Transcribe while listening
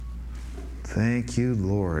Thank you,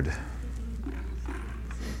 Lord.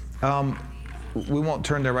 We won't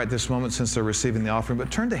turn there right this moment since they're receiving the offering,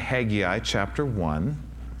 but turn to Haggai chapter 1,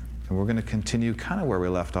 and we're going to continue kind of where we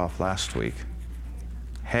left off last week.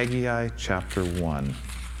 Haggai chapter 1.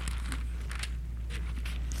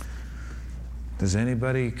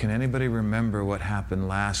 Can anybody remember what happened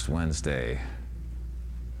last Wednesday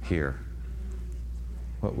here?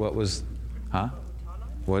 What was,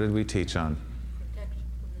 What did we teach on?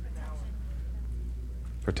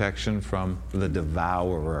 Protection from the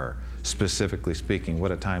devourer, specifically speaking.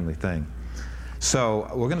 What a timely thing. So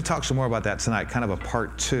we're going to talk some more about that tonight, kind of a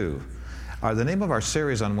part 2. The name of our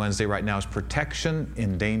series on Wednesday right now is Protection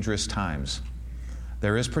in Dangerous Times.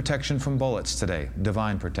 There is protection from bullets today,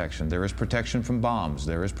 divine protection. There is protection from bombs.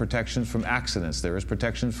 There is protection from accidents. There is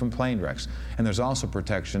protection from plane wrecks. And there's also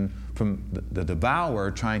protection from the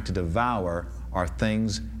devourer trying to devour our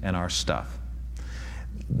things and our stuff.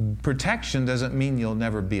 Protection doesn't mean you'll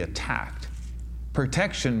never be attacked.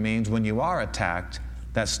 Protection means when you are attacked,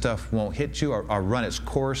 that stuff won't hit you or run its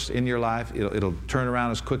course in your life. It'll turn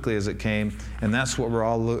around as quickly as it came. And that's what we're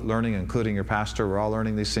all learning, including your pastor. We're all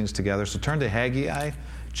learning these things together. So turn to Haggai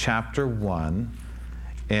chapter 1.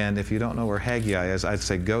 And if you don't know where Haggai is, I'd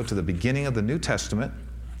say go to the beginning of the New Testament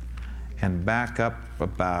and back up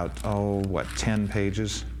about, 10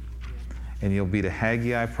 pages. And you'll be to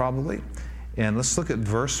Haggai probably. And let's look at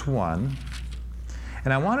verse 1.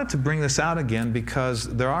 And I wanted to bring this out again because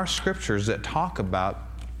there are scriptures that talk about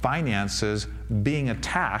finances being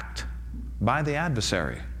attacked by the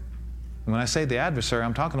adversary. And when I say the adversary,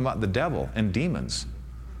 I'm talking about the devil and demons.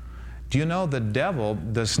 Do you know the devil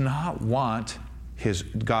does not want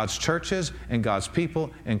God's churches and God's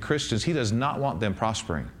people and Christians, he does not want them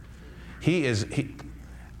prospering.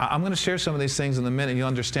 I'm going to share some of these things in a minute and you'll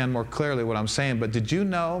understand more clearly what I'm saying, but did you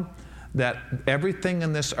know that everything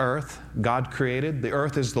in this earth God created? The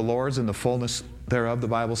earth is the Lord's and the fullness thereof, the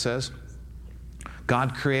Bible says.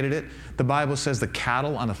 God created it. The Bible says the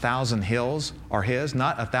cattle on 1,000 hills are His,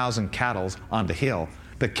 not 1,000 cattle on the hill.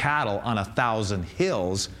 The cattle on 1,000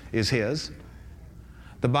 hills is His.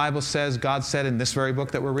 The Bible says, God said in this very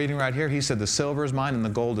book that we're reading right here, He said, the silver is mine and the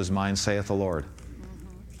gold is mine, saith the Lord.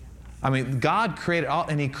 I mean, God created all,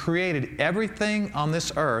 and He created everything on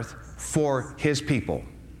this earth for His people.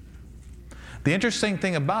 The interesting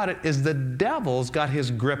thing about it is the devil's got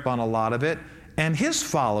his grip on a lot of it, and his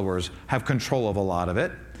followers have control of a lot of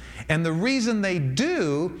it. And the reason they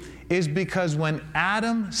do is because when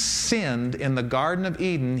Adam sinned in the Garden of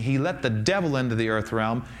Eden, he let the devil into the earth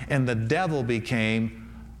realm, and the devil became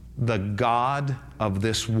the god of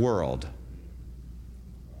this world.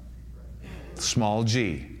 Small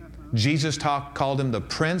g. Jesus called him the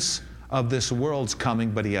prince of this world's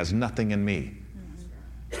coming, but he has nothing in me.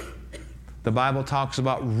 The Bible talks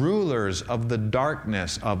about rulers of the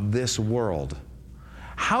darkness of this world.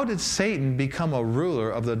 How did Satan become a ruler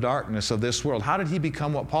of the darkness of this world? How did he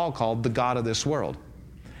become what Paul called the god of this world?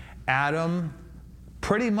 Adam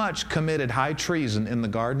pretty much committed high treason in the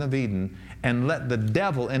Garden of Eden and let the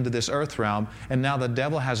devil into this earth realm. And now the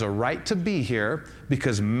devil has a right to be here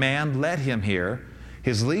because man let him here.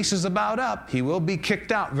 His lease is about up. He will be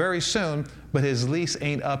kicked out very soon, but his lease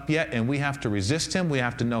ain't up yet, and we have to resist him. We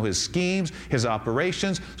have to know his schemes, his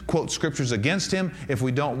operations, quote scriptures against him if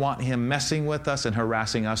we don't want him messing with us and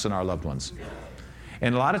harassing us and our loved ones.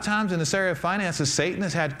 And a lot of times in this area of finances, Satan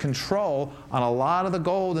has had control on a lot of the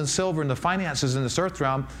gold and silver and the finances in this earth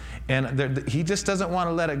realm, and he just doesn't want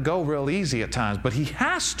to let it go real easy at times, but he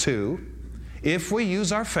has to. If we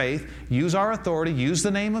use our faith, use our authority, use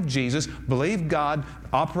the name of Jesus, believe God,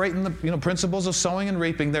 operate in the principles of sowing and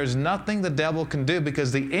reaping, there's nothing the devil can do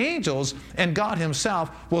because the angels and God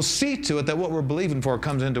Himself will see to it that what we're believing for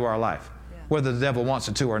comes into our life, whether the devil wants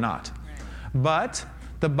it to or not. But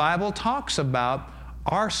the Bible talks about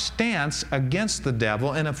our stance against the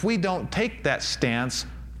devil, and if we don't take that stance,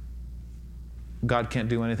 God can't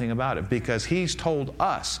do anything about it because He's told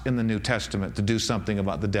us in the New Testament to do something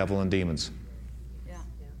about the devil and demons.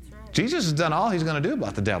 Jesus has done all He's going to do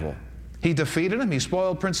about the devil. He defeated him. He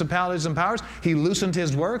spoiled principalities and powers. He loosened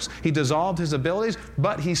his works. He dissolved his abilities.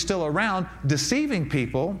 But he's still around deceiving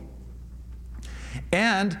people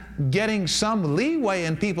and getting some leeway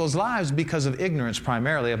in people's lives because of ignorance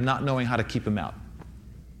primarily, of not knowing how to keep him out.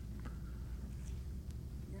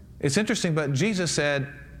 It's interesting, but Jesus said,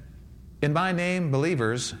 in my name,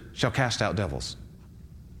 believers shall cast out devils.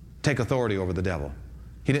 Take authority over the devil.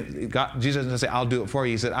 Jesus didn't say, I'll do it for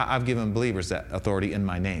you. He said, I've given believers that authority in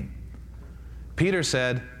my name. Peter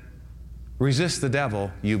said, resist the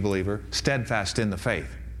devil, you believer, steadfast in the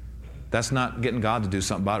faith. That's not getting God to do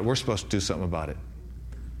something about it. We're supposed to do something about it.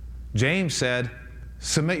 James said,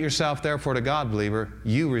 submit yourself therefore to God, believer.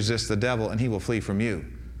 You resist the devil and he will flee from you.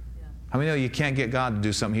 Yeah. How many know you can't get God to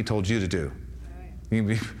do something he told you to do? Right. You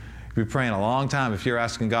can be praying a long time if you're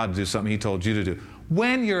asking God to do something he told you to do.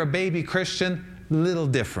 When you're a baby Christian, little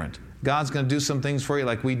different. God's going to do some things for you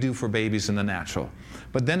like we do for babies in the natural.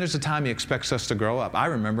 But then there's a time he expects us to grow up. I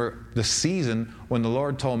remember the season when the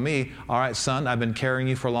Lord told me, all right, son, I've been carrying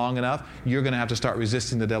you for long enough. You're going to have to start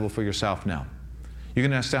resisting the devil for yourself now. You're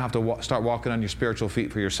going to still have to start walking on your spiritual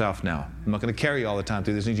feet for yourself now. I'm not going to carry you all the time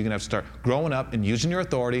through this. You're going to have to start growing up and using your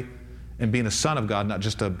authority and being a son of God, not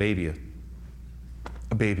just a baby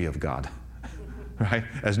of God, right?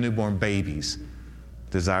 As newborn babies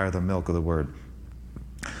desire the milk of the word.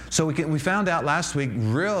 So we found out last week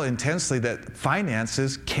real intensely that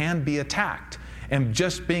finances can be attacked. And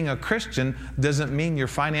just being a Christian doesn't mean your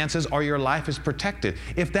finances or your life is protected.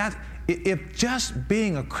 If just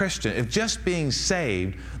being a Christian, if just being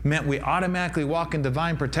saved meant we automatically walk in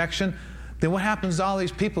divine protection, then what happens to all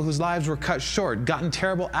these people whose lives were cut short, got in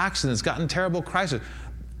terrible accidents, got in terrible crises?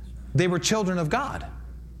 They were children of God.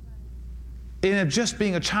 And if just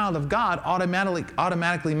being a child of God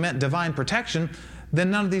automatically meant divine protection, then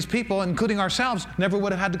none of these people, including ourselves, never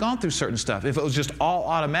would have had to go through certain stuff if it was just all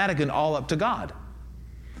automatic and all up to God.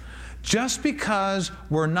 Just because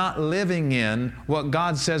we're not living in what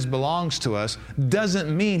God says belongs to us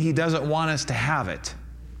doesn't mean he doesn't want us to have it.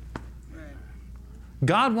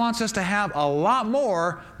 God wants us to have a lot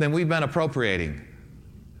more than we've been appropriating,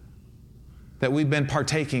 that we've been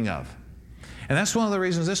partaking of. And that's one of the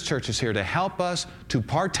reasons this church is here, to help us to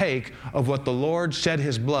partake of what the Lord shed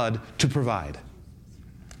his blood to provide.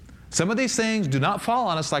 Some of these things do not fall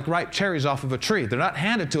on us like ripe cherries off of a tree. They're not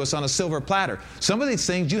handed to us on a silver platter. Some of these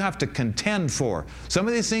things you have to contend for. Some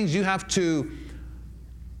of these things you have to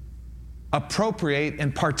appropriate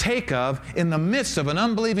and partake of in the midst of an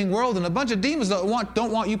unbelieving world and a bunch of demons that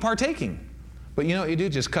don't want you partaking. But you know what you do?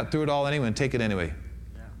 Just cut through it all anyway and take it anyway.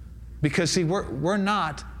 Yeah. Because see, we're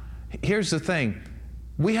not, here's the thing.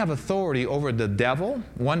 We have authority over the devil,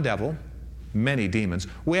 one devil, many demons.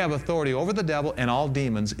 We have authority over the devil and all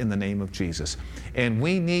demons in the name of Jesus. And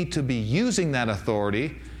we need to be using that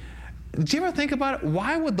authority. Did you ever think about it?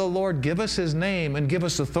 Why would the Lord give us his name and give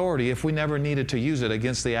us authority if we never needed to use it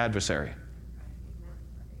against the adversary?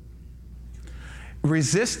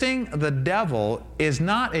 Resisting the devil is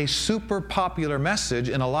not a super popular message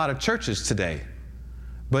in a lot of churches today,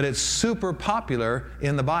 but it's super popular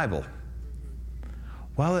in the Bible.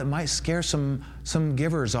 Well, it might scare some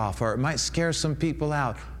givers off, or it might scare some people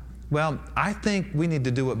out. Well, I think we need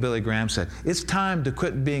to do what Billy Graham said. It's time to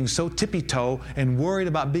quit being so tippy-toe and worried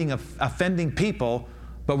about offending people,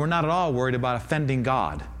 but we're not at all worried about offending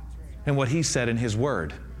God and what he said in his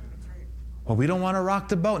word. Well, we don't want to rock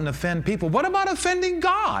the boat and offend people. What about offending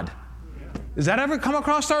God? Does that ever come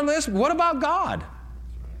across our list? What about God?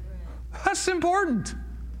 That's important.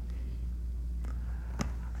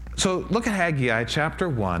 So look at Haggai chapter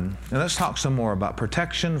 1, and let's talk some more about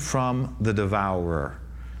protection from the devourer.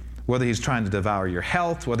 Whether he's trying to devour your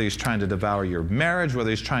health, whether he's trying to devour your marriage,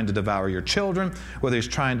 whether he's trying to devour your children, whether he's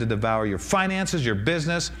trying to devour your finances, your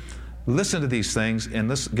business. Listen to these things, and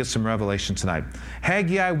let's get some revelation tonight.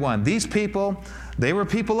 Haggai 1. These people, they were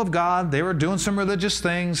people of God. They were doing some religious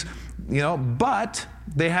things, but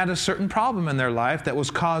they had a certain problem in their life that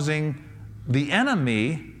was causing the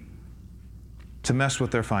enemy to mess with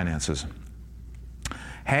their finances.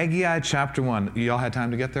 Haggai chapter 1. You all had time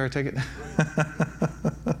to get there, I take it?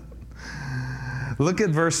 Look at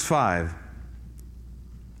verse 5.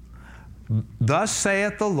 Thus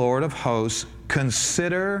saith the Lord of hosts,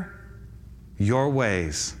 consider your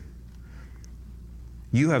ways.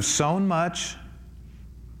 You have sown much,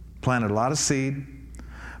 planted a lot of seed,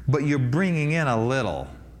 but you're bringing in a little.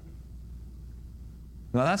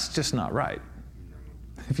 Now that's just not right.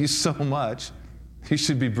 If you sow much, you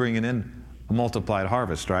should be bringing in a multiplied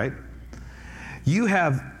harvest, right? You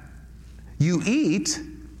eat,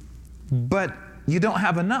 but you don't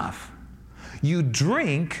have enough. You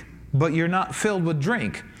drink, but you're not filled with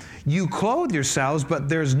drink. You clothe yourselves, but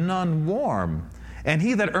there's none warm. And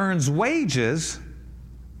he that earns wages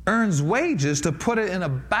to put it in a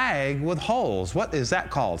bag with holes. What is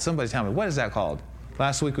that called? Somebody tell me, what is that called?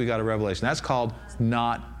 Last week we got a revelation. That's called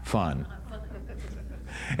not fun.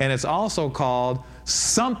 And it's also called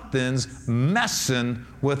something's messing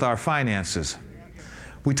with our finances.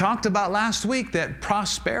 We talked about last week that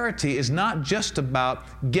prosperity is not just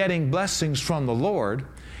about getting blessings from the Lord.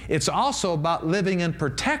 It's also about living in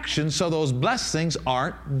protection so those blessings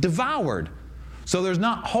aren't devoured. So there's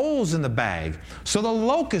not holes in the bag. So the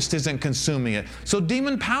locust isn't consuming it. So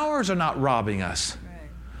demon powers are not robbing us.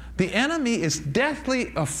 The enemy is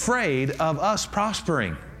deathly afraid of us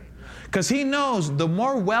prospering. Because he knows the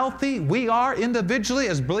more wealthy we are individually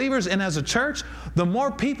as believers and as a church, the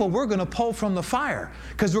more people we're going to pull from the fire.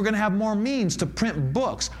 Because we're going to have more means to print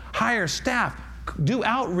books, hire staff, do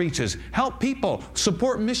outreaches, help people,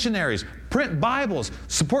 support missionaries, print Bibles,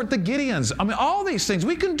 support the Gideons. I mean, all these things.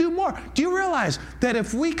 We can do more. Do you realize that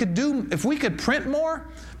if we could print more,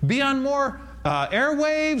 be on more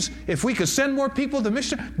airwaves, if we could send more people to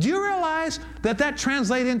mission, do you realize that that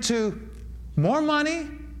translates into more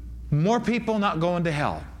money, more people not going to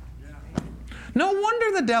hell? No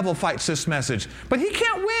wonder the devil fights this message, but he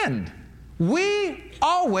can't win. We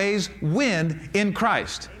always win in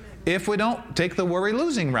Christ if we don't take the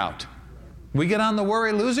worry-losing route. We get on the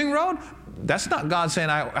worry-losing road, that's not God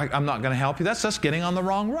saying, I'm not going to help you. That's us getting on the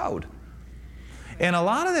wrong road. And a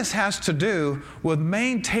lot of this has to do with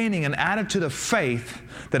maintaining an attitude of faith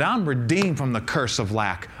that I'm redeemed from the curse of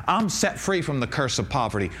lack. I'm set free from the curse of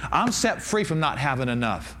poverty. I'm set free from not having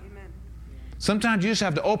enough. Sometimes you just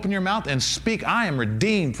have to open your mouth and speak, I am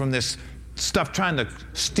redeemed from this stuff trying to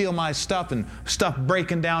steal my stuff and stuff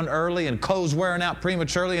breaking down early and clothes wearing out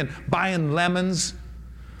prematurely and buying lemons.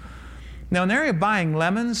 Now, in the area of buying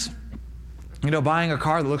lemons, buying a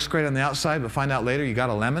car that looks great on the outside but find out later you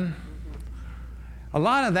got a lemon. A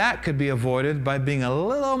lot of that could be avoided by being a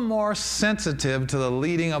little more sensitive to the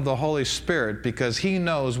leading of the Holy Spirit, because He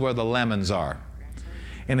knows where the lemons are.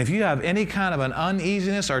 And if you have any kind of an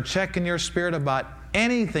uneasiness or check in your spirit about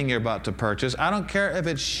anything you're about to purchase, I don't care if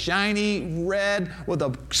it's shiny red with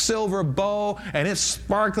a silver bow and it's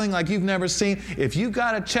sparkling like you've never seen, if you've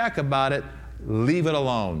got a check about it, leave it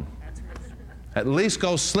alone. At least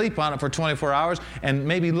go sleep on it for 24 hours and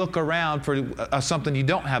maybe look around for something you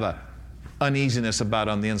don't have a uneasiness about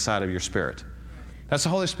on the inside of your spirit. That's the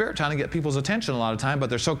Holy Spirit trying to get people's attention a lot of time, but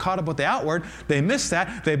they're so caught up with the outward, they miss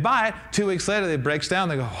that, they buy it, 2 weeks later it breaks down,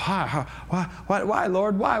 they go, why,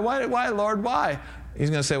 Lord, why, Lord, why? He's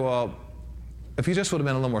going to say, well, if you just would have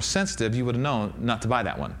been a little more sensitive, you would have known not to buy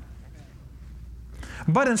that one.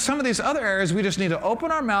 But in some of these other areas, we just need to open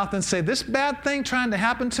our mouth and say, this bad thing trying to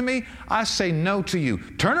happen to me, I say no to you.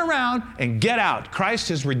 Turn around and get out. Christ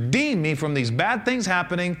has redeemed me from these bad things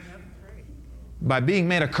happening by being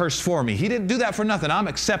made a curse for me. He didn't do that for nothing. I'm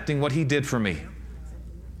accepting what He did for me.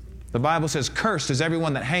 The Bible says, cursed is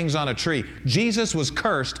everyone that hangs on a tree. Jesus was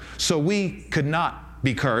cursed so we could not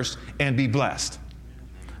be cursed and be blessed.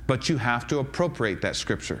 But you have to appropriate that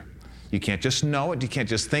scripture. You can't just know it. You can't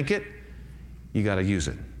just think it. You got to use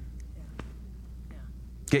it.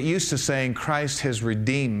 Get used to saying, Christ has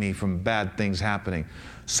redeemed me from bad things happening.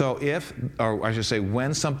 So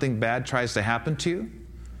when something bad tries to happen to you,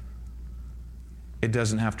 it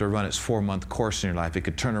doesn't have to run its 4-month course in your life. It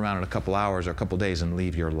could turn around in a couple hours or a couple days and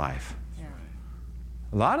leave your life. Yeah.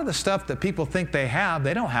 A lot of the stuff that people think they have,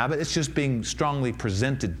 they don't have it. It's just being strongly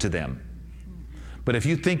presented to them. But if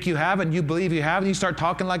you think you have it and you believe you have it, and you start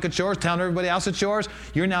talking like it's yours, telling everybody else it's yours,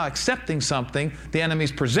 you're now accepting something the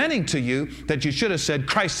enemy's presenting to you that you should have said,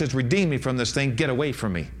 Christ has redeemed me from this thing, get away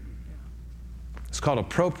from me. It's called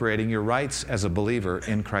appropriating your rights as a believer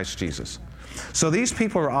in Christ Jesus. So these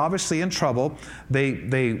people are obviously in trouble.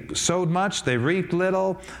 They sowed much, they reaped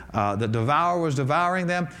little. The devourer was devouring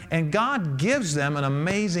them. And God gives them an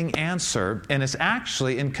amazing answer. And it's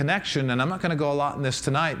actually in connection, and I'm not going to go a lot in this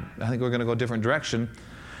tonight. I think we're going to go a different direction.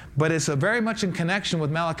 But it's very much in connection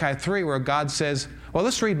with Malachi 3, where God says, well,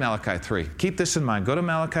 let's read Malachi 3. Keep this in mind. Go to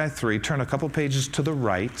Malachi 3, turn a couple pages to the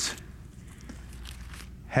right.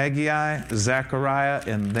 Haggai, Zechariah,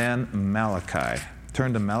 and then Malachi.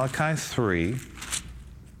 Turn to Malachi 3.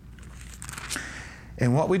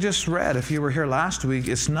 And what we just read, if you were here last week,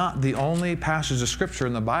 it's not the only passage of Scripture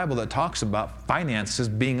in the Bible that talks about finances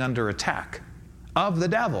being under attack of the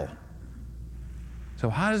devil. So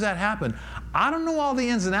how does that happen? I don't know all the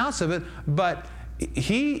ins and outs of it, but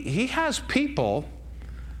he has people.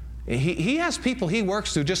 He has people He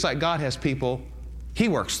works through just like God has people He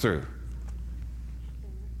works through.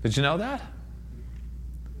 Did you know that?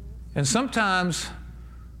 And sometimes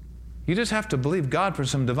you just have to believe God for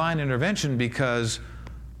some divine intervention because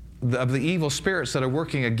of the evil spirits that are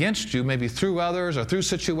working against you, maybe through others or through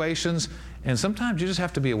situations. And sometimes you just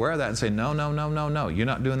have to be aware of that and say, no, you're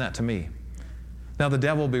not doing that to me. Now the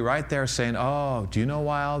devil will be right there saying, oh, do you know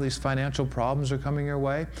why all these financial problems are coming your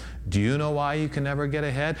way? Do you know why you can never get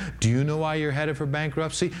ahead? Do you know why you're headed for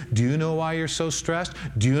bankruptcy? Do you know why you're so stressed?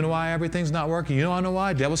 Do you know why everything's not working? You know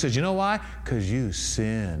why? The devil says, you know why? Because you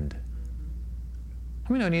sinned.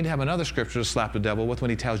 We don't need to have another scripture to slap the devil with when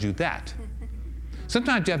he tells you that.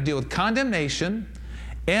 Sometimes you have to deal with condemnation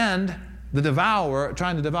and the devourer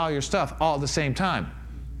trying to devour your stuff all at the same time.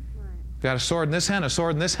 You've got a sword in this hand, a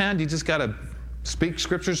sword in this hand. You just got to speak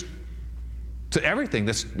scriptures to everything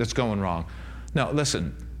that's going wrong. No,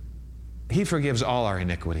 listen. He forgives all our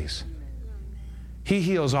iniquities. He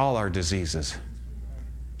heals all our diseases.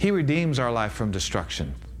 He redeems our life from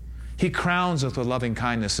destruction. He crowns us with loving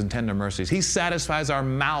kindness and tender mercies. He satisfies our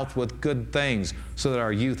mouth with good things so that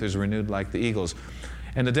our youth is renewed like the eagles.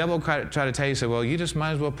 And the devil will try to tell you, say, well, you just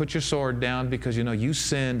might as well put your sword down because, you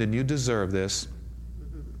sinned and you deserve this.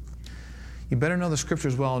 You better know the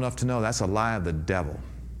scriptures well enough to know that's a lie of the devil.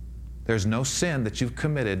 There's no sin that you've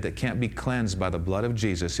committed that can't be cleansed by the blood of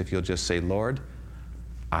Jesus if you'll just say, Lord,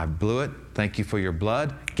 I blew it. Thank you for your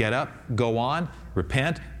blood. Get up, go on,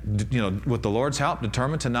 repent, with the Lord's help,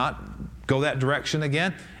 determined to not go that direction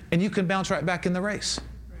again, and you can bounce right back in the race.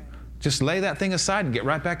 Just lay that thing aside and get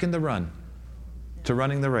right back in the running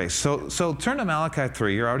the race. So turn to Malachi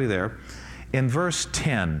 3. You're already there. In verse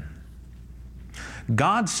 10,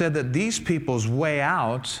 God said that these people's way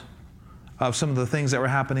out of some of the things that were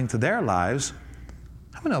happening to their lives,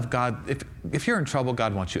 I don't know if God, if you're in trouble,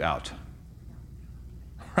 God wants you out.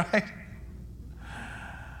 Right?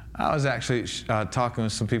 I was actually talking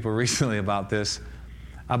with some people recently about this,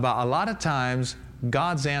 about a lot of times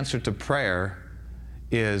God's answer to prayer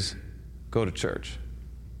is go to church.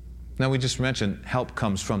 Now, we just mentioned help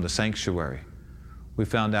comes from the sanctuary. We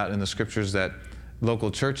found out in the scriptures that local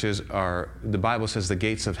churches the Bible says the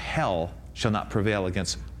gates of hell shall not prevail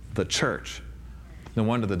against the church. No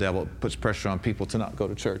wonder the devil puts pressure on people to not go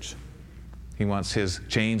to church. He wants his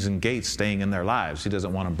chains and gates staying in their lives. He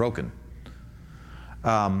doesn't want them broken.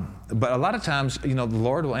 But a lot of times, the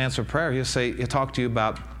Lord will answer prayer. He'll talk to you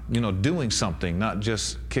about, doing something, not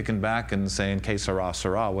just kicking back and saying, que sera,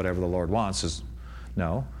 sera, whatever the Lord wants.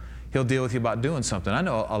 No. He'll deal with you about doing something. I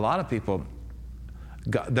know a lot of people,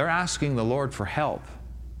 they're asking the Lord for help,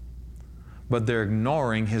 but they're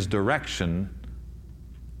ignoring His direction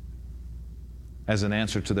as an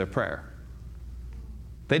answer to their prayer.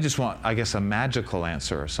 They just want, I guess, a magical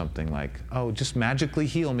answer or something like, oh, just magically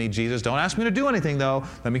heal me, Jesus. Don't ask me to do anything, though.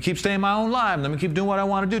 Let me keep staying my own life. Let me keep doing what I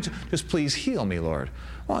want to do. Just please heal me, Lord.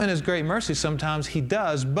 Well, in His great mercy, sometimes He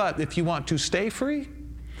does. But if you want to stay free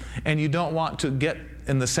and you don't want to get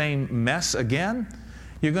in the same mess again,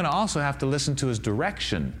 you're going to also have to listen to His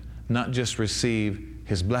direction, not just receive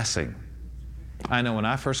His blessing. I know when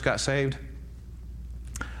I first got saved,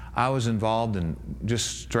 I was involved in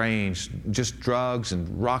just drugs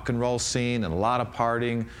and rock and roll scene and a lot of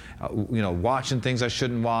partying, watching things I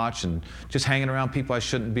shouldn't watch and just hanging around people I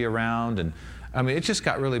shouldn't be around. And I mean, it just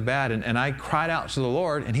got really bad. And I cried out to the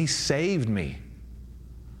Lord and He saved me.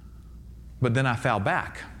 But then I fell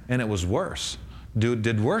back and it was worse.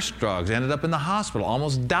 Did worse drugs, ended up in the hospital,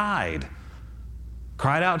 almost died.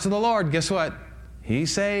 Cried out to the Lord. Guess what? He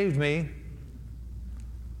saved me.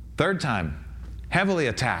 Third time. Heavily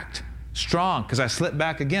attacked, strong, because I slipped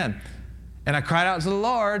back again. And I cried out to the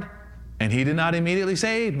Lord, and He did not immediately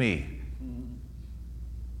save me.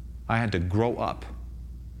 I had to grow up.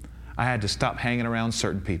 I had to stop hanging around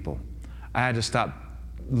certain people. I had to stop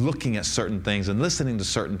looking at certain things and listening to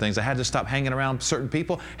certain things. I had to stop hanging around certain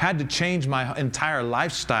people. Had to change my entire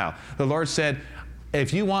lifestyle. The Lord said,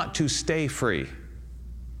 if you want to stay free,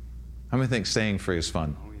 how many think staying free is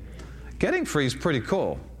fun? Getting free is pretty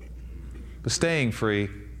cool. But staying free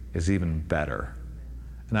is even better.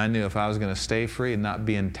 And I knew if I was going to stay free and not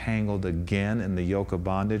be entangled again in the yoke of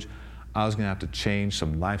bondage, I was going to have to change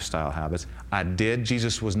some lifestyle habits. I did.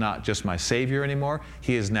 Jesus was not just my Savior anymore.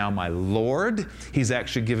 He is now my Lord. He's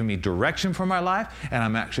actually given me direction for my life, and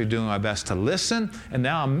I'm actually doing my best to listen. And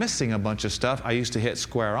now I'm missing a bunch of stuff I used to hit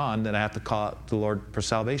square on that I have to call out the Lord for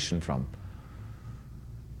salvation from.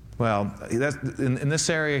 Well, in this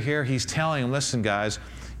area here, He's telling them, listen, guys,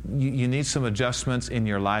 you need some adjustments in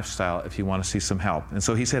your lifestyle if you want to see some help. And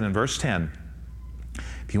so He said in verse 10,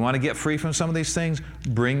 if you want to get free from some of these things,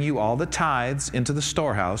 bring you all the tithes into the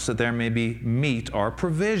storehouse, that there may be meat or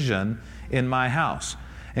provision in my house.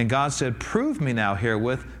 And God said, prove me now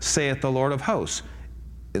herewith, saith the Lord of hosts.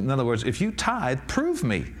 In other words, if you tithe, prove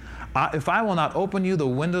me. If I will not open you the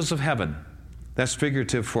windows of heaven, that's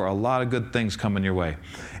figurative for a lot of good things coming your way,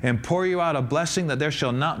 and pour you out a blessing that there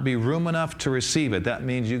shall not be room enough to receive it. That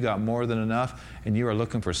means you got more than enough, and you are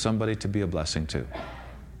looking for somebody to be a blessing to.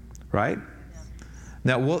 Right?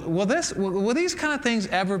 Now, will these kind of things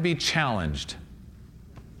ever be challenged?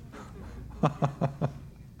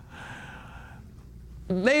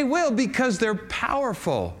 They will, because they're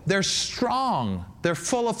powerful, they're strong, they're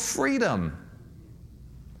full of freedom.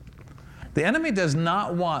 The enemy does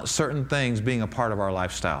not want certain things being a part of our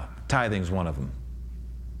lifestyle. Tithing's one of them.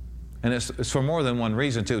 And it's for more than one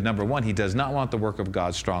reason, too. Number one, he does not want the work of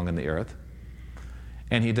God strong in the earth.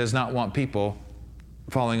 And he does not want people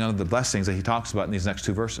falling under the blessings that he talks about in these next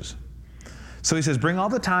two verses. So he says, bring all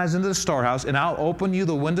the tithes into the storehouse, and I'll open you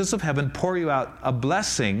the windows of heaven, pour you out a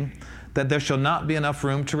blessing that there shall not be enough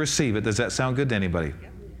room to receive it. Does that sound good to anybody?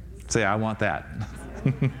 Say, I want that.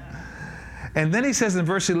 And then he says in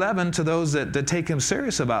verse 11 to those that take him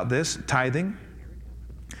serious about this, tithing,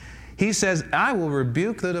 he says, I will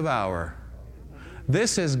rebuke the devourer.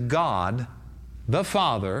 This is God, the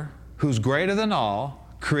Father, who's greater than all,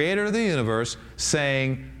 creator of the universe,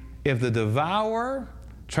 saying, if the devourer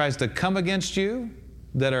tries to come against you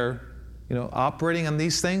that are, operating on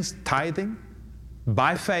these things, tithing,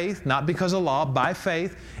 by faith, not because of law, by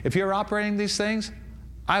faith, if you're operating these things,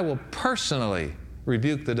 I will personally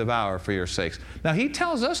rebuke the devourer for your sakes. Now, he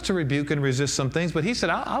tells us to rebuke and resist some things, but he said,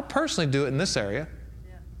 I'll personally do it in this area.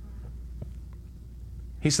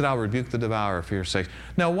 He said, I'll rebuke the devourer for your sakes.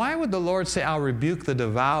 Now, why would the Lord say, I'll rebuke the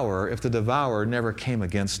devourer if the devourer never came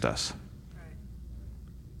against us?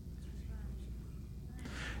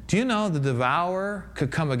 Do you know the devourer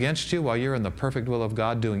could come against you while you're in the perfect will of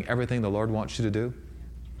God doing everything the Lord wants you to do?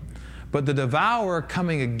 But the devourer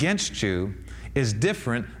coming against you is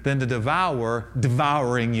different than the devourer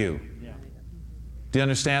devouring you. Yeah. Do you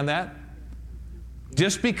understand that?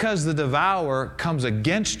 Just because the devourer comes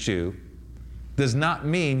against you does not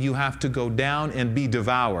mean you have to go down and be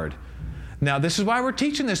devoured. Now, this is why we're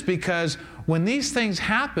teaching this, because when these things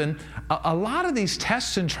happen, a lot of these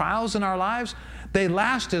tests and trials in our lives, they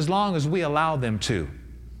last as long as we allow them to.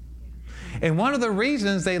 And one of the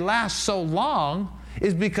reasons they last so long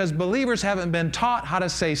is because believers haven't been taught how to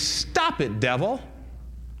say, stop it, devil.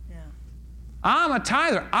 Yeah. I'm a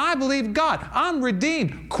tither. I believe God. I'm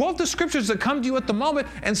redeemed. Quote the scriptures that come to you at the moment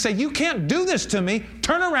and say, you can't do this to me.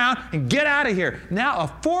 Turn around and get out of here. Now a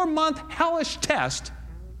 4-month hellish test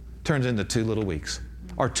turns into 2 little weeks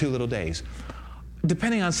or 2 little days.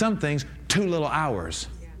 Depending on some things, 2 little hours.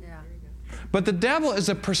 Yeah. But the devil is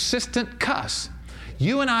a persistent cuss.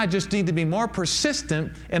 You and I just need to be more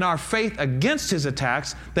persistent in our faith against his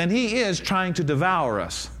attacks than he is trying to devour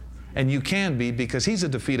us. And you can be, because he's a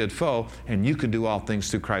defeated foe, and you can do all things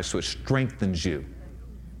through Christ, which strengthens you.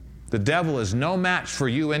 The devil is no match for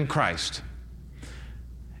you in Christ.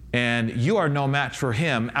 And you are no match for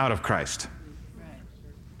him out of Christ.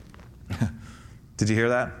 Right. Did you hear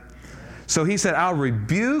that? So he said, I'll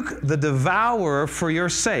rebuke the devourer for your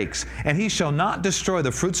sakes, and he shall not destroy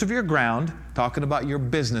the fruits of your ground. Talking about your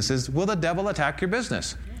businesses. Will the devil attack your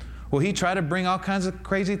business? Will he try to bring all kinds of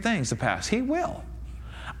crazy things to pass? He will.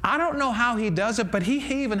 I don't know how he does it, but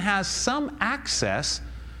he even has some access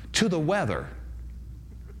to the weather.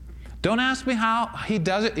 Don't ask me how he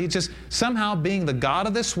does it. He just somehow, being the God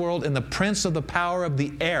of this world and the prince of the power of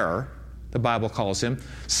the air, the Bible calls him,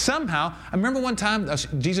 somehow, I remember one time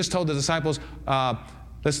Jesus told the disciples,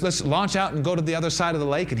 let's launch out and go to the other side of the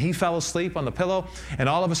lake, and he fell asleep on the pillow, and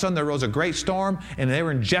all of a sudden there rose a great storm, and they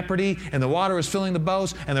were in jeopardy, and the water was filling the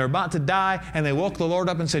boats, and they're about to die, and they woke the Lord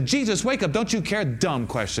up and said, Jesus, wake up, don't you care? Dumb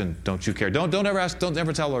question, don't you care? Don't ever ask, don't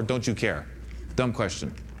ever tell the Lord, don't you care? Dumb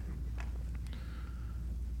question.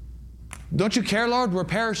 Don't you care, Lord? We're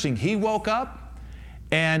perishing. He woke up,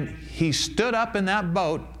 and he stood up in that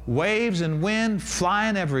boat, waves and wind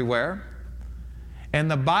flying everywhere,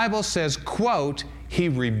 and the Bible says, quote, he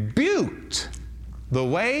rebuked the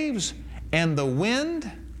waves and the wind.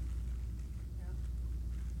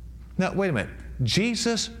 Now, wait a minute.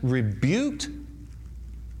 Jesus rebuked?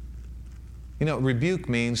 Rebuke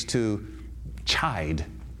means to chide,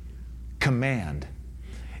 command.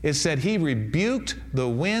 It said he rebuked the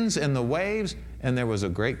winds and the waves, and there was a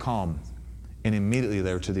great calm. And immediately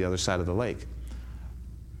they were to the other side of the lake.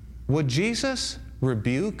 Would Jesus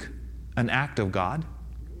rebuke an act of God?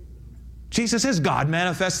 Jesus is God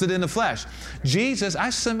manifested in the flesh. Jesus,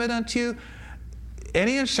 I submit unto you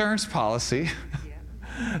any insurance policy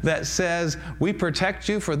that says we protect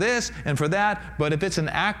you for this and for that, but if it's an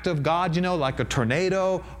act of God, like a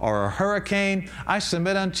tornado or a hurricane, I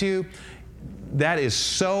submit unto you, that is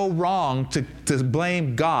so wrong to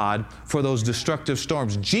blame God for those destructive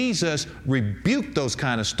storms. Jesus rebuked those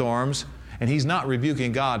kind of storms, and he's not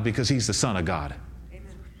rebuking God because he's the Son of God.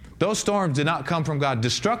 Those storms did not come from God.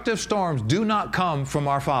 Destructive storms do not come from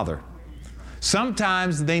our Father.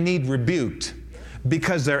 Sometimes they need rebuked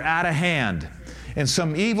because they're out of hand. And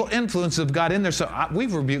some evil influences have got in there. So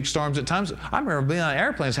we've rebuked storms at times. I remember being on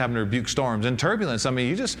airplanes having to rebuke storms and turbulence.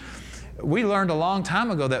 We learned a long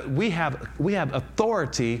time ago that we have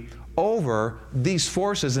authority over these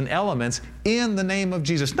forces and elements in the name of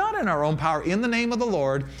Jesus. Not in our own power, in the name of the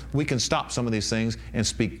Lord, we can stop some of these things and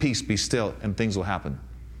speak peace, be still, and things will happen.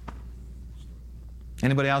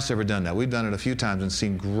 Anybody else ever done that? We've done it a few times and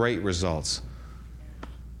seen great results.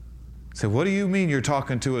 Say, what do you mean you're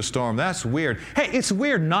talking to a storm? That's weird. Hey, it's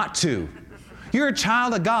weird not to. You're a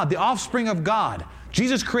child of God, the offspring of God.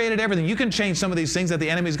 Jesus created everything. You can change some of these things that the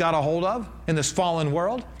enemy's got a hold of in this fallen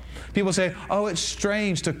world. People say, oh, it's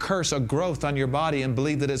strange to curse a growth on your body and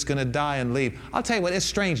believe that it's going to die and leave. I'll tell you what, it's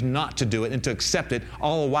strange not to do it and to accept it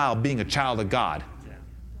all the while being a child of God.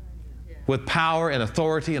 With power and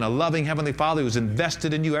authority and a loving Heavenly Father who's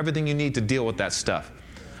invested in you everything you need to deal with that stuff.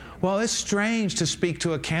 Well, it's strange to speak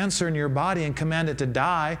to a cancer in your body and command it to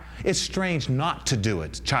die. It's strange not to do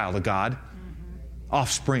it, child of God,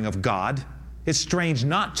 offspring of God. It's strange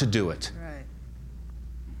not to do it. Right.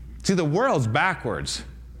 See, the world's backwards.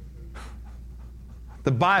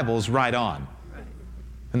 The Bible's right on.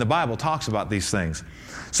 And the Bible talks about these things.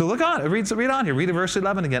 So look on, read on here. Read verse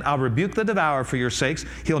 11 again. I'll rebuke the devourer for your sakes.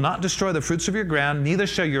 He'll not destroy the fruits of your ground, neither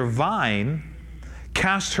shall your vine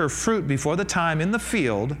cast her fruit before the time in the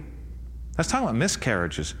field. That's talking about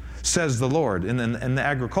miscarriages, says the Lord, in the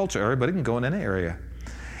agriculture area, but it can go in any area.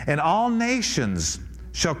 And all nations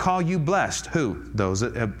shall call you blessed. Who? Those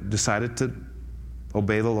that have decided to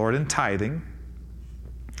obey the Lord in tithing.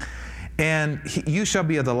 And you shall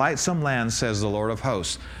be a delightsome land, says the Lord of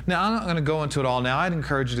hosts. Now, I'm not going to go into it all now. I'd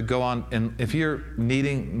encourage you to go on, and if you're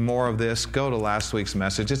needing more of this, go to last week's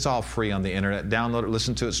message. It's all free on the internet. Download it,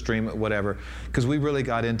 listen to it, stream it, whatever. Because we really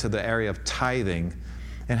got into the area of tithing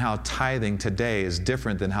and how tithing today is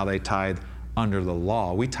different than how they tithe under the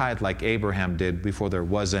law. We tithe like Abraham did before there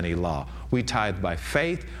was any law. We tithe by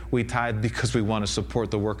faith. We tithe because we want to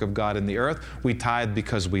support the work of God in the earth. We tithe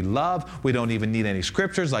because we love. We don't even need any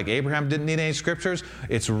scriptures like Abraham didn't need any scriptures.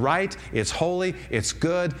 It's right, it's holy, it's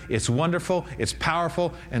good, it's wonderful, it's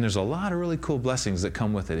powerful, and there's a lot of really cool blessings that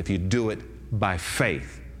come with it if you do it by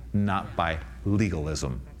faith, not by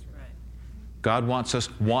legalism. God wants us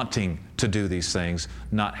wanting to do these things,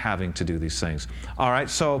 not having to do these things. All right,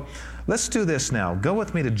 so let's do this now. Go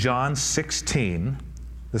with me to John 16.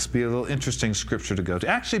 This will be a little interesting scripture to go to.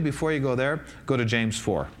 Actually, before you go there, go to James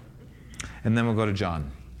 4. And then we'll go to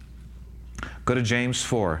John. Go to James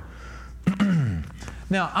 4.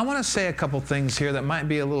 Now, I want to say a couple things here that might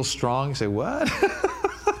be a little strong. You say, what?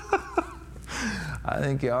 I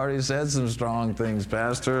think you already said some strong things,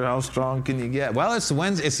 Pastor. How strong can you get? Well, it's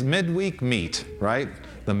Wednesday. It's midweek meat, right?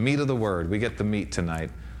 The meat of the Word. We get the meat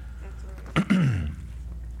tonight.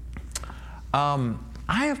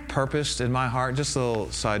 I have purposed in my heart, just a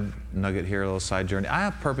little side nugget here, a little side journey. I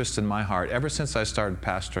have purposed in my heart, ever since I started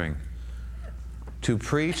pastoring, to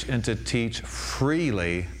preach and to teach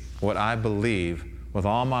freely what I believe with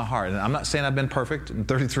all my heart. And I'm not saying I've been perfect in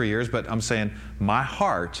 33 years, but I'm saying my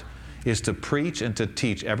heart is to preach and to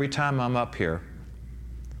teach every time I'm up here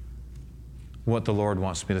what the Lord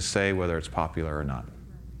wants me to say, whether it's popular or not.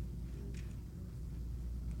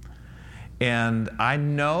 And I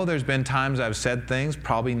know there's been times I've said things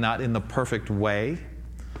probably not in the perfect way,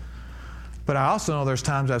 but I also know there's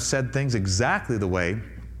times I've said things exactly the way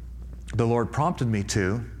the Lord prompted me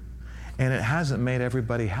to, and it hasn't made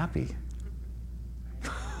everybody happy.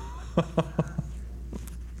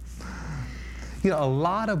 You know, a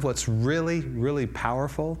lot of what's really, really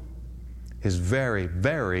powerful is very,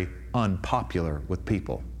 very unpopular with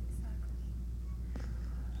people.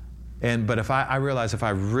 But if I realize if I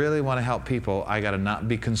really want to help people, I got to not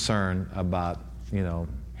be concerned about,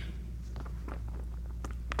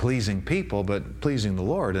 pleasing people, but pleasing the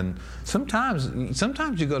Lord. And sometimes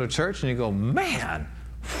you go to church and you go, man,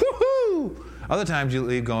 woohoo! Other times you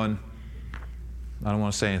leave going, I don't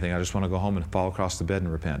want to say anything. I just want to go home and fall across the bed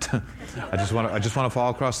and repent. I just want to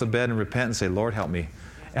fall across the bed and repent and say, Lord, help me.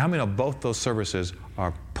 And how many know both those services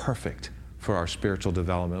are perfect for our spiritual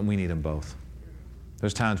development? We need them both.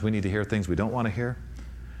 There's times we need to hear things we don't want to hear,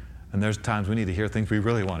 and there's times we need to hear things we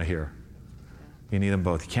really want to hear. You need them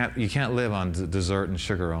both. You can't live on dessert and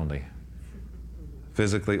sugar only,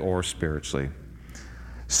 physically or spiritually.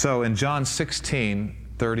 So in John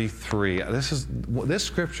 16:33, this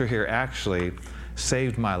scripture here actually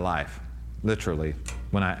saved my life, literally,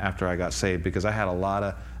 after I got saved, because I had a lot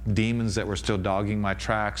of demons that were still dogging my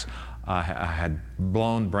tracks. I had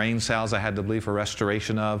blown brain cells I had to believe for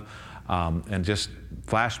restoration of, and just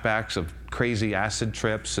flashbacks of crazy acid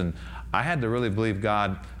trips, and I had to really believe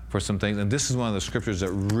God for some things. And this is one of the scriptures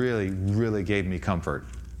that really, really gave me comfort.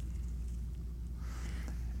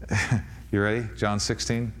 You ready? John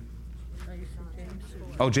 16?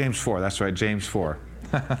 Oh, James 4. That's right, James 4.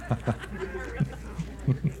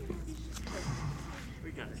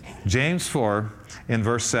 James 4 in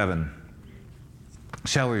verse 7.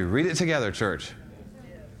 Shall we read it together, church?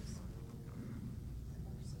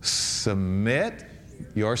 Submit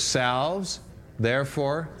yourselves,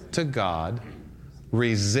 therefore, to God.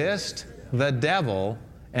 Resist the devil,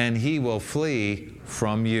 and he will flee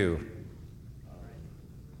from you.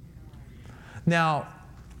 Now,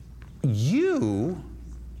 you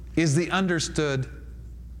is the understood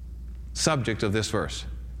subject of this verse.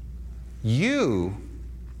 You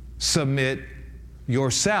submit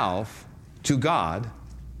yourself to God.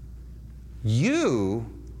 You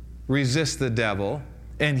resist the devil,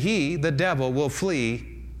 and he, the devil, will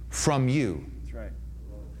flee from you. That's right.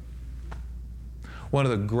 One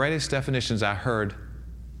of the greatest definitions I heard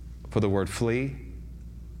for the word flee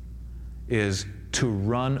is to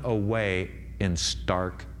run away in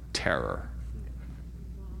stark terror.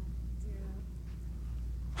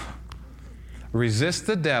 Resist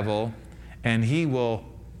the devil, and he will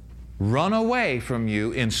run away from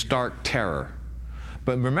you in stark terror.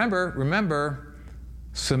 But remember,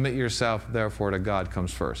 submit yourself, therefore, to God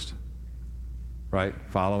comes first. Right?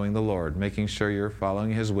 Following the Lord, making sure you're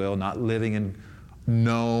following His will, not living in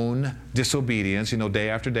known disobedience, day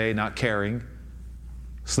after day, not caring,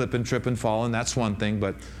 slipping, tripping, falling, that's one thing,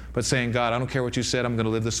 but saying, God, I don't care what you said, I'm going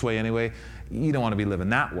to live this way anyway. You don't want to be living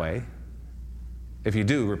that way. If you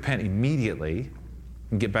do, repent immediately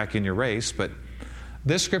and get back in your race. But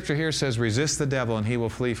this scripture here says, resist the devil and he will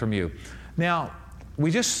flee from you. Now,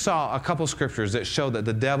 we just saw a couple scriptures that show that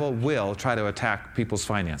the devil will try to attack people's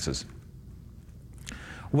finances.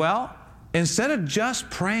 Well, instead of just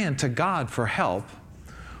praying to God for help,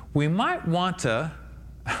 we might want to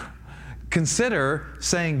consider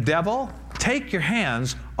saying, devil, take your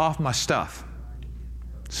hands off my stuff.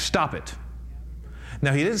 Stop it.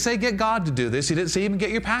 Now, he didn't say get God to do this. He didn't say even get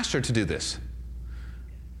your pastor to do this.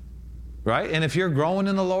 Right? And if you're growing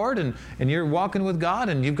in the Lord and you're walking with God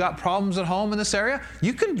and you've got problems at home in this area,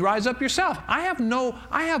 you can rise up yourself. I have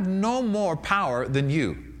no more power than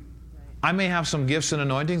you. I may have some gifts and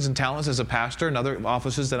anointings and talents as a pastor and other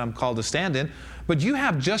offices that I'm called to stand in, but you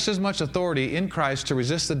have just as much authority in Christ to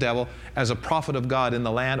resist the devil as a prophet of God in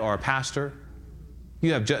the land or a pastor.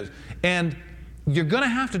 You have and you're going to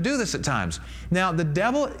have to do this at times. Now, the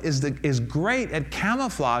devil is great at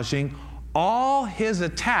camouflaging all his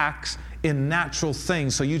attacks in natural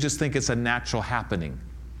things, so you just think it's a natural happening.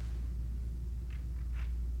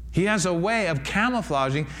 He has a way of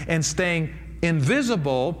camouflaging and staying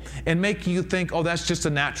invisible and making you think, oh, that's just a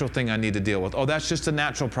natural thing I need to deal with. Oh, that's just a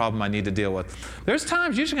natural problem I need to deal with. There's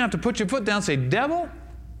times you're just going to have to put your foot down and say, devil,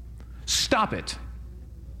 stop it.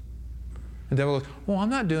 The devil goes, well, I'm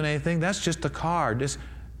not doing anything. That's just a car.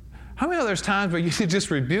 How many of there's times where you should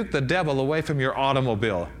just rebuke the devil away from your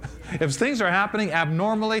automobile? If things are happening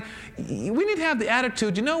abnormally, we need to have the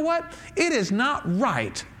attitude, you know what? It is not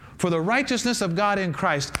right for the righteousness of God in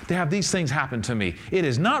Christ to have these things happen to me. It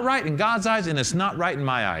is not right in God's eyes, and it's not right in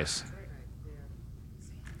my eyes.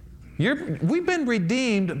 We've been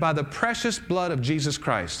redeemed by the precious blood of Jesus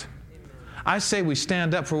Christ. I say we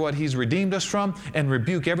stand up for what He's redeemed us from and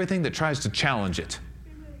rebuke everything that tries to challenge it.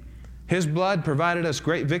 His blood provided us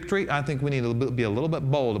great victory. I think we need to be a little bit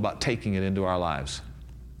bold about taking it into our lives.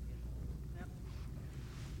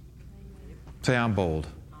 Say, I'm bold.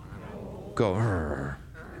 Go, "Rrr."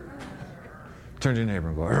 Turn to your neighbor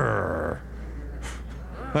and go,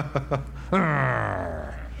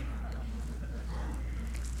 "Rrr."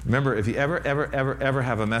 Remember, if you ever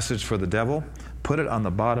have a message for the devil, put it on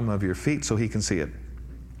the bottom of your feet so he can see it.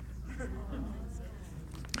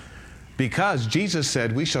 Because Jesus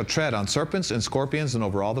said, we shall tread on serpents and scorpions and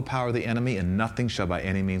over all the power of the enemy, and nothing shall by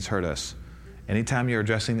any means hurt us. Anytime you're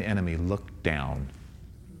addressing the enemy, look down.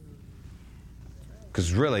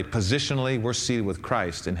 Because really, positionally, we're seated with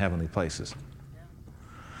Christ in heavenly places.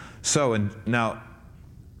 So, now,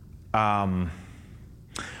 I'll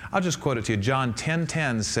just quote it to you. John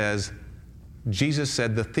 10:10 says, Jesus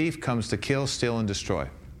said, the thief comes to kill, steal, and destroy.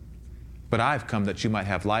 But I've come that you might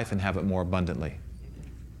have life and have it more abundantly.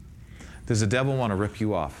 Does the devil want to rip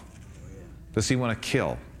you off? Does he want to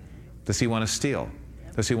kill? Does he want to steal?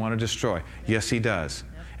 Does he want to destroy? Yes, he does.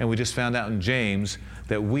 And we just found out in James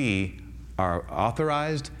that we are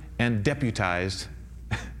authorized and deputized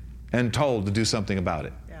and told to do something about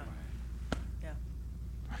it.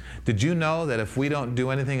 Did you know that if we don't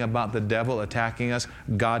do anything about the devil attacking us,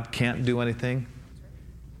 God can't do anything?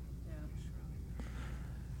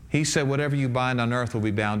 He said, whatever you bind on earth will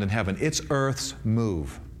be bound in heaven. It's earth's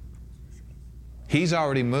move. He's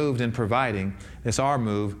already moved in providing. It's our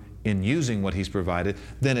move in using what He's provided.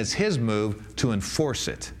 Then it's His move to enforce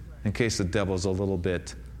it in case the devil's a little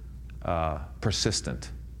bit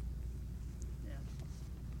persistent.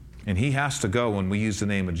 And he has to go when we use the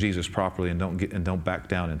name of Jesus properly and don't back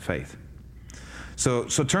down in faith. So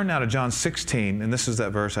turn now to John 16, and this is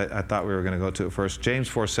that verse I thought we were going to go to at first. James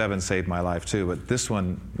 4:7 saved my life too, but this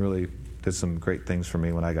one really did some great things for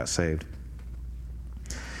me when I got saved.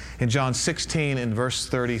 In John 16 in verse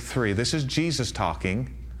 33, this is Jesus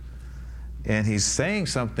talking, and he's saying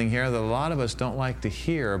something here that a lot of us don't like to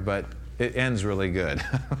hear, but it ends really good.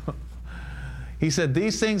 He said,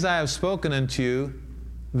 "These things I have spoken unto you,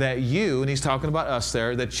 that you," and he's talking about us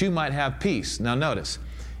there, "that you might have peace." Now notice,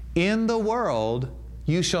 "In the world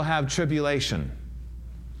you shall have tribulation."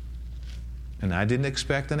 And I didn't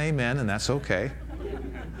expect an amen, and that's okay.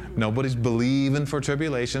 Nobody's believing for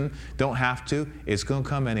tribulation. Don't have to. It's going to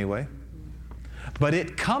come anyway. But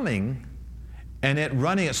it coming and it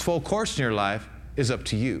running its full course in your life is up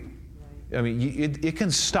to you. I mean, it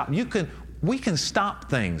can stop. We can stop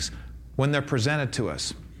things when they're presented to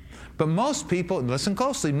us. But most people, listen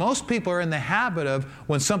closely, most people are in the habit of,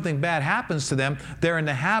 when something bad happens to them, they're in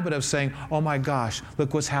the habit of saying, "Oh my gosh,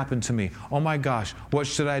 look what's happened to me. Oh my gosh, what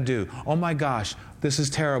should I do? Oh my gosh, this is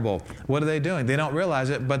terrible." What are they doing? They don't realize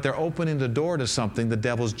it, but they're opening the door to something the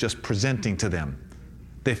devil's just presenting to them.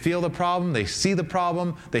 They feel the problem, they see the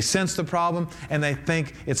problem, they sense the problem, and they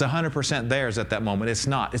think it's 100% theirs at that moment. It's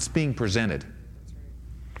not. It's being presented.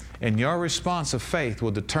 And your response of faith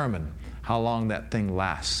will determine how long that thing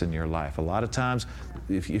lasts in your life. A lot of times,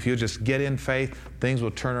 if you just get in faith, things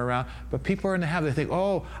will turn around. But people are in the habit, they think,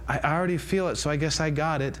 "Oh, I already feel it, so I guess I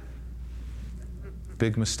got it."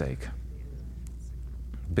 Big mistake.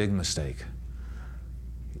 Big mistake.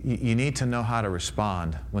 You need to know how to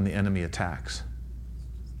respond when the enemy attacks.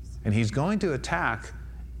 And he's going to attack,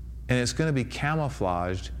 and it's going to be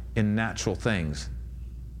camouflaged in natural things.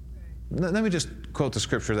 Let me just quote the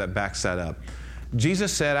scripture that backs that up.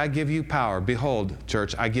 Jesus said, "I give you power." Behold,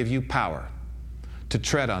 church, "I give you power to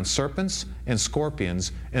tread on serpents and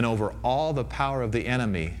scorpions and over all the power of the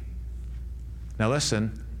enemy." Now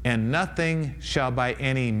listen, "and nothing shall by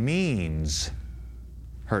any means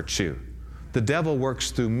hurt you." The devil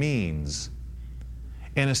works through means.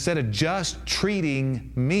 And instead of just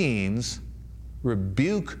treating means,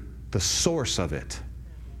 rebuke the source of it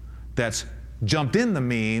that's jumped in the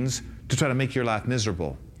means to try to make your life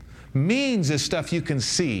miserable. Means is stuff you can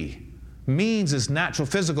see. Means is natural,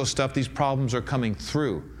 physical stuff these problems are coming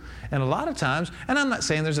through. And a lot of times, and I'm not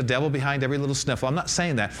saying there's a devil behind every little sniffle, I'm not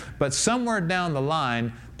saying that, but somewhere down the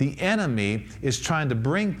line, the enemy is trying to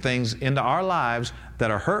bring things into our lives that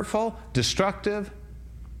are hurtful, destructive,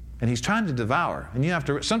 and he's trying to devour. And you have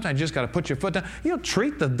to, sometimes you just got to put your foot down. You know,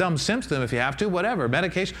 treat the dumb symptom if you have to, whatever,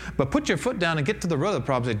 medication, but put your foot down and get to the root of the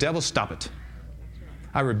problem. Say, "Devil, stop it.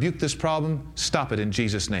 I rebuke this problem. Stop it in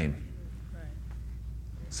Jesus' name."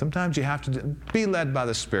 Sometimes you have to be led by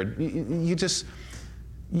the Spirit.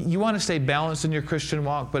 You want to stay balanced in your Christian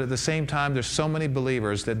walk, but at the same time, there's so many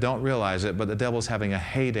believers that don't realize it, but the devil's having a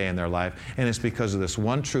heyday in their life, and it's because of this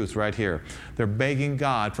one truth right here. They're begging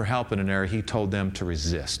God for help in an area He told them to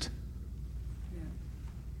resist. Yeah.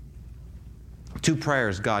 2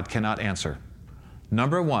 prayers God cannot answer.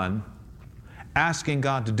 Number 1, asking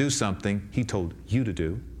God to do something He told you to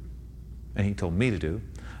do, and He told me to do.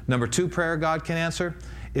 Number 2 prayer God can answer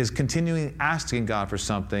is continuing asking God for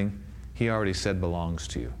something He already said belongs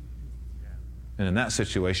to you. And in that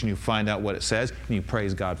situation, you find out what it says, and you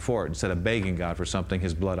praise God for it instead of begging God for something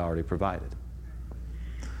His blood already provided.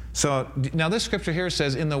 So now this scripture here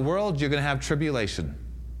says, "In the world you're going to have tribulation."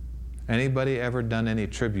 Anybody ever done any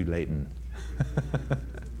tribulating?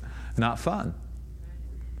 Not fun.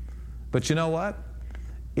 But you know what?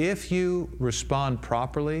 If you respond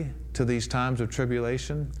properly to these times of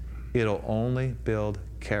tribulation, it'll only build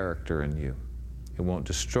character in you. It won't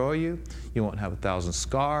destroy you. You won't have 1,000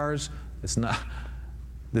 scars.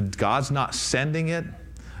 God's not sending it.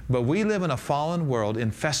 But we live in a fallen world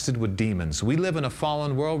infested with demons. We live in a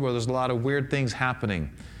fallen world where there's a lot of weird things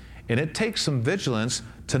happening. And it takes some vigilance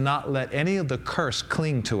to not let any of the curse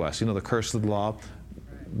cling to us. You know, the curse of the law,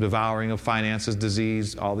 devouring of finances,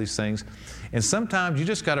 disease, all these things. And sometimes you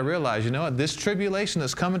just got to realize, you know what, this tribulation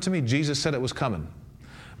that's coming to me, Jesus said it was coming.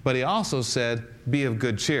 But He also said, "Be of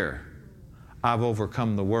good cheer. I've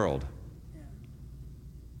overcome the world."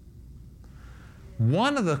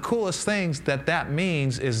 One of the coolest things that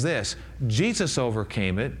means is this: Jesus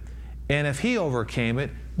overcame it, and if He overcame it,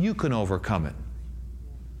 you can overcome it.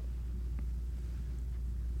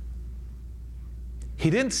 He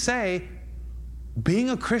didn't say being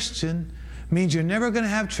a Christian means you're never going to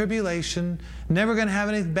have tribulation, never going to have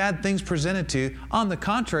any bad things presented to you. On the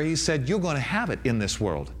contrary, He said you're going to have it in this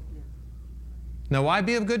world. Now, why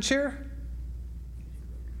be of good cheer?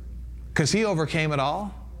 Because He overcame it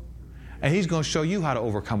all. And he's going to show you how to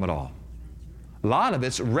overcome it all. A lot of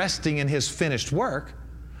it's resting in his finished work,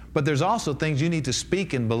 but there's also things you need to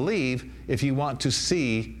speak and believe if you want to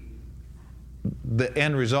see the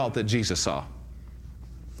end result that Jesus saw.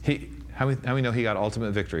 How many know he got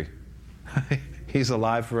ultimate victory? He's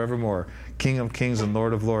alive forevermore, King of kings and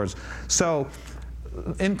Lord of lords. So,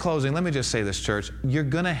 in closing, let me just say this, church. You're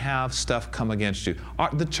going to have stuff come against you.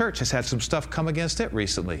 The church has had some stuff come against it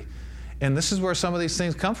recently. And this is where some of these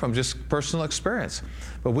things come from, just personal experience.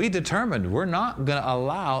 But we determined we're not going to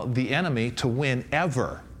allow the enemy to win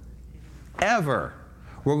ever. Ever.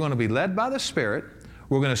 We're going to be led by the Spirit.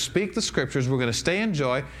 We're going to speak the Scriptures. We're going to stay in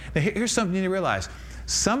joy. Now, here's something you need to realize.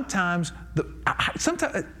 Sometimes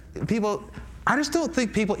people, I just don't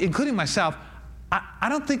think people, including myself, I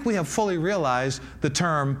don't think we have fully realized the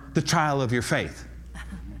term, the trial of your faith.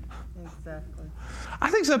 Exactly.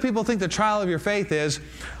 I think some people think the trial of your faith is,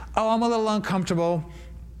 oh, I'm a little uncomfortable.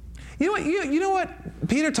 You know what? You know what?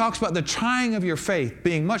 Peter talks about the trying of your faith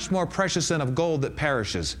being much more precious than of gold that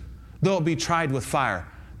perishes, though it be tried with fire,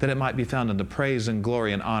 that it might be found unto praise and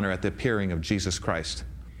glory and honor at the appearing of Jesus Christ.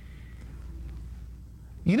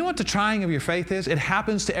 You know what the trying of your faith is? It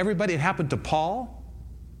happens to everybody. It happened to Paul.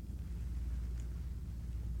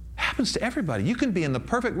 It happens to everybody. You can be in the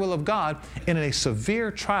perfect will of God and in a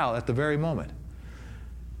severe trial at the very moment.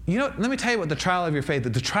 You know, let me tell you what the trial of your faith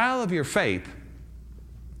is. The trial of your faith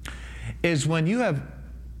is when you have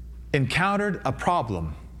encountered a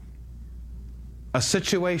problem, a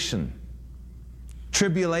situation,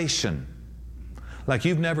 tribulation, like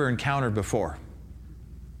you've never encountered before.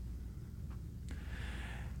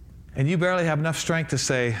 And you barely have enough strength to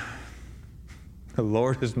say, the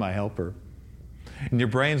Lord is my helper. And your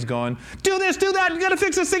brain's going, do this, do that, you got to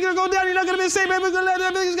fix this thing, you're going to go down, you're not going to be saved,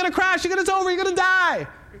 everything's going to crash, it's over, you're going to die.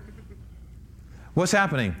 What's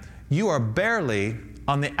happening? You are barely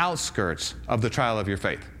on the outskirts of the trial of your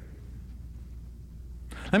faith.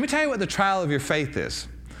 Let me tell you what the trial of your faith is.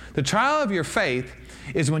 The trial of your faith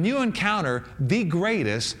is when you encounter the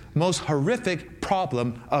greatest, most horrific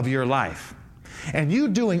problem of your life. And you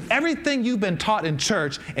doing everything you've been taught in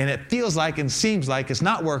church, and it feels like and seems like it's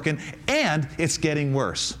not working, and it's getting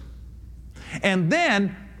worse. And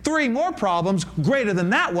then 3 more problems greater than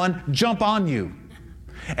that one jump on you.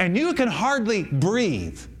 And you can hardly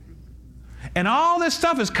breathe. And all this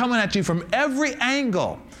stuff is coming at you from every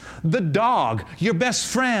angle. The dog, your best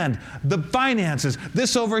friend, the finances,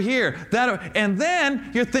 this over here, that, and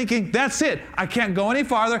then you're thinking, that's it, I can't go any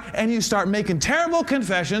farther, and you start making terrible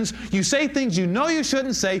confessions, you say things you know you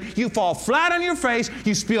shouldn't say, you fall flat on your face,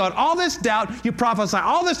 you spew out all this doubt, you prophesy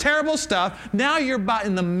all this terrible stuff, now you're about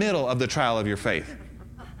in the middle of the trial of your faith.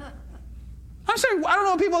 I'm sorry, I don't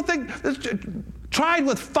know what people think, tried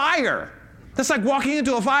with fire. That's like walking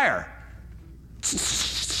into a fire.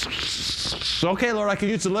 Okay, Lord, I can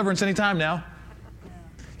use deliverance anytime now.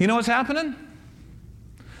 You know what's happening?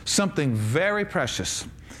 Something very precious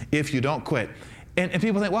if you don't quit. And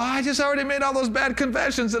people think, well, I just already made all those bad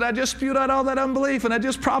confessions, and I just spewed out all that unbelief, and I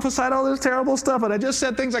just prophesied all this terrible stuff, and I just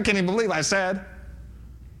said things I can't even believe I said.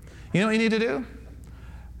 You know what you need to do?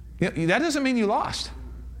 That doesn't mean you lost.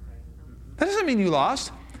 That doesn't mean you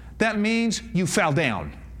lost. That means you fell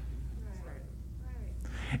down.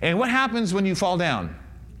 And what happens when you fall down?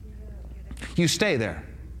 You stay there,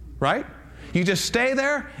 right? You just stay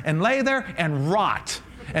there and lay there and rot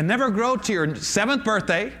and never grow to your 7th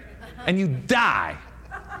birthday and you die.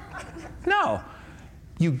 No.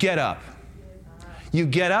 You get up. You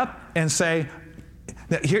get up and say,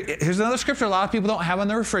 here's another scripture a lot of people don't have on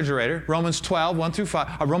their refrigerator, Romans 12, 1 through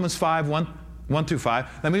 5, Romans 5, 1 through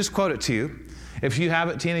 5. Let me just quote it to you. If you have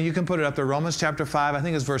it, Tina, you can put it up there. Romans chapter 5, I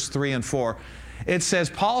think it's verse 3 and 4. It says,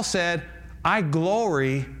 Paul said, I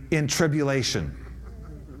glory in tribulation.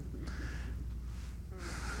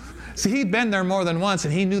 See, he'd been there more than once,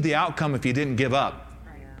 and he knew the outcome if he didn't give up.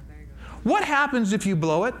 What happens if you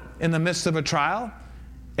blow it in the midst of a trial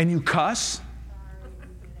and you cuss?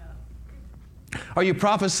 Or you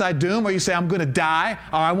prophesy doom, or you say, I'm going to die,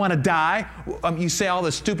 or I want to die. You say all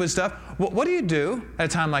this stupid stuff. What do you do at a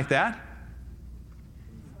time like that?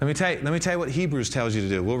 Let me tell you what Hebrews tells you to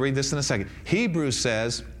do. We'll read this in a second. Hebrews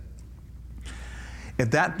says, if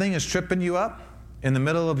that thing is tripping you up in the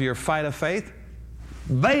middle of your fight of faith,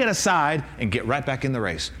 lay it aside and get right back in the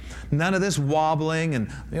race. None of this wobbling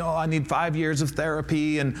and, I need 5 years of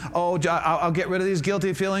therapy and, I'll get rid of these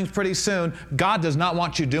guilty feelings pretty soon. God does not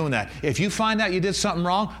want you doing that. If you find out you did something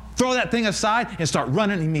wrong, throw that thing aside and start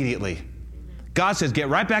running immediately. God says, get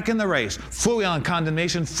right back in the race. Fully on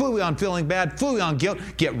condemnation, fully on feeling bad, fully on guilt.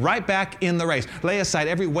 Get right back in the race. Lay aside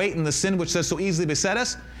every weight and the sin which does so easily beset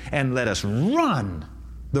us, and let us run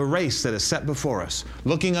the race that is set before us,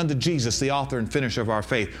 looking unto Jesus, the author and finisher of our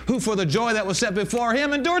faith, who for the joy that was set before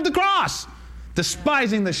him endured the cross,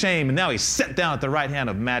 despising the shame, and now he's set down at the right hand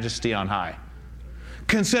of majesty on high.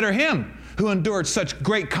 Consider him who endured such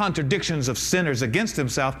great contradictions of sinners against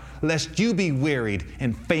himself, lest you be wearied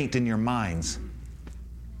and faint in your minds.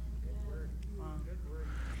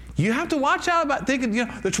 You have to watch out about thinking,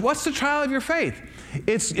 what's the trial of your faith?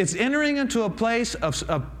 It's entering into a place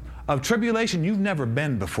of tribulation you've never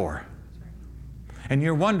been before. And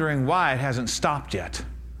you're wondering why it hasn't stopped yet.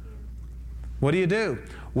 What do?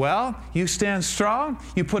 Well, you stand strong,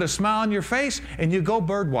 you put a smile on your face, and you go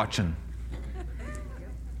bird watching.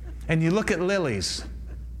 And you look at lilies.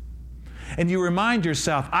 And you remind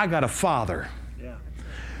yourself, I got a Father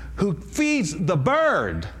who feeds the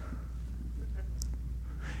bird.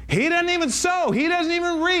 He doesn't even sow. He doesn't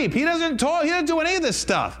even reap. He doesn't toil. He doesn't do any of this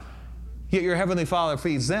stuff. Yet your Heavenly Father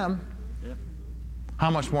feeds them.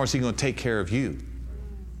 How much more is He going to take care of you?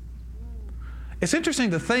 It's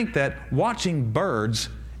interesting to think that watching birds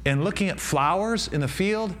and looking at flowers in the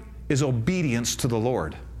field is obedience to the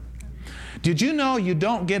Lord. Did you know you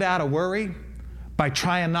don't get out of worry by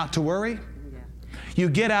trying not to worry? You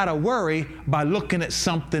get out of worry by looking at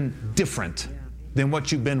something different than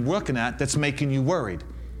what you've been looking at that's making you worried.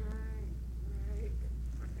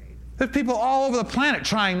 There's people all over the planet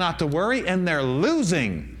trying not to worry, and they're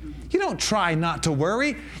losing. You don't try not to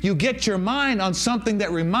worry. You get your mind on something that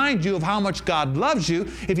reminds you of how much God loves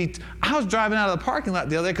you. I was driving out of the parking lot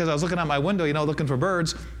the other day because I was looking out my window, looking for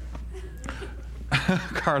birds.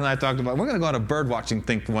 Carl and I talked about, we're going to go on a bird watching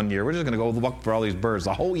thing for 1 year. We're just going to go look for all these birds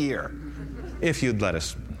the whole year, if you'd let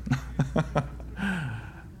us.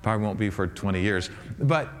 Probably won't be for 20 years.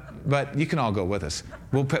 But you can all go with us.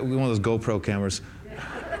 We'll put one of those GoPro cameras.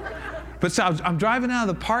 But so I'm driving out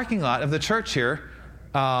of the parking lot of the church here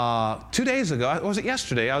 2 days ago. Was it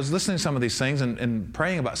yesterday? I was listening to some of these things and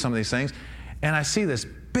praying about some of these things. And I see this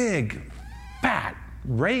big, fat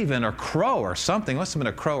raven or crow or something. Must have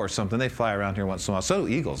been a crow or something. They fly around here once in a while. So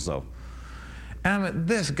do eagles, though. And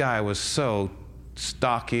this guy was so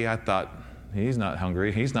stocky. I thought, he's not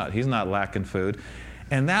hungry. He's not lacking food.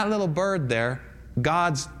 And that little bird there,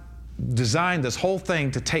 God's designed this whole thing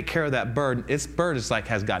to take care of that bird. Its bird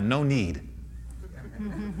has got no need.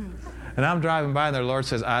 And I'm driving by and the Lord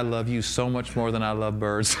says, I love you so much more than I love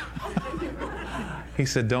birds. He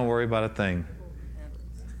said, don't worry about a thing.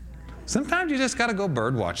 Sometimes you just got to go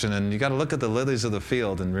bird watching, and you got to look at the lilies of the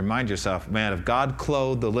field and remind yourself, man, if God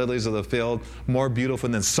clothed the lilies of the field more beautiful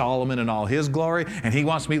than Solomon in all his glory, and He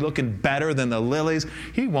wants me looking better than the lilies,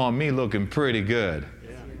 He wants me looking pretty good.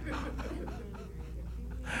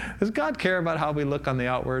 Does God care about how we look on the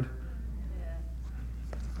outward?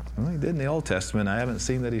 Well, He did in the Old Testament. I haven't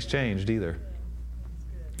seen that He's changed either.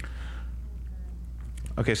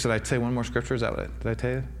 Okay, should I say one more scripture? Is that what did I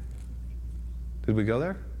tell you? Did we go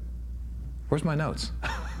there? Where's my notes?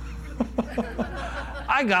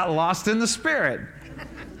 I got lost in the Spirit.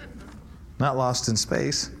 Not lost in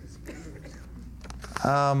space.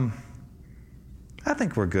 I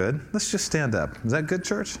think we're good. Let's just stand up. Is that good,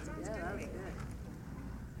 church?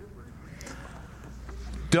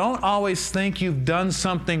 Don't always think you've done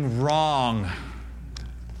something wrong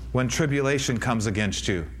when tribulation comes against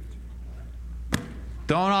you.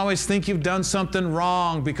 Don't always think you've done something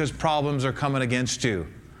wrong because problems are coming against you.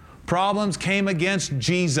 Problems came against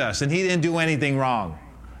Jesus, and He didn't do anything wrong.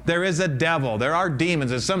 There is a devil. There are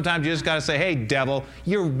demons, and sometimes you just got to say, hey, devil,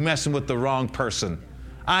 you're messing with the wrong person.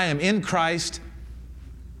 I am in Christ,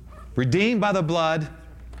 redeemed by the blood,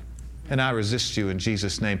 and I resist you in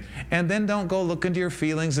Jesus' name. And then don't go look into your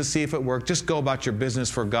feelings and see if it worked. Just go about your business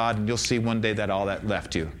for God, and you'll see one day that all that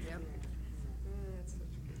left you.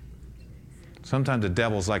 Sometimes the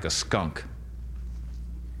devil's like a skunk.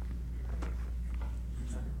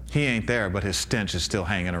 He ain't there, but his stench is still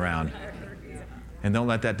hanging around. And don't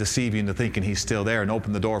let that deceive you into thinking he's still there and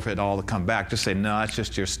open the door for it all to come back. Just say, no, it's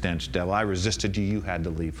just your stench, devil. I resisted you. You had to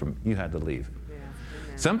leave.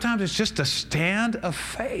 Sometimes it's just a stand of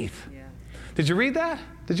faith. Yeah. Did you read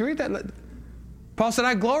that? Paul said,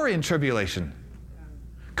 I glory in tribulation.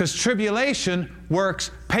 Because tribulation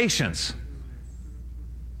works patience.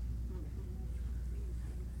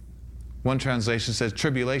 One translation says,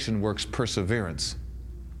 tribulation works perseverance.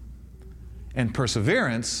 And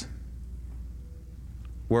perseverance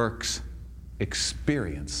works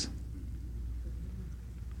experience.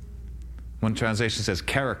 One translation says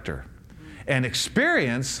character. And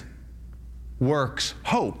experience works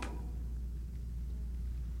hope.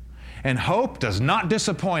 And hope does not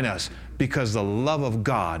disappoint us because the love of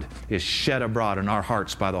God is shed abroad in our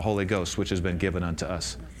hearts by the Holy Ghost, which has been given unto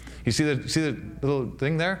us. You see the little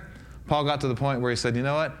thing there? Paul got to the point where he said, you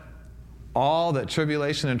know what? All that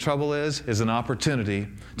tribulation and trouble is an opportunity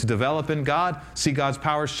to develop in God, see God's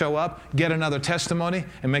power show up, get another testimony,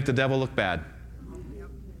 and make the devil look bad.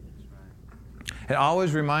 It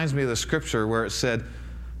always reminds me of the scripture where it said,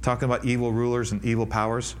 talking about evil rulers and evil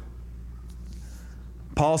powers.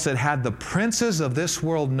 Paul said, had the princes of this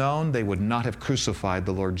world known, they would not have crucified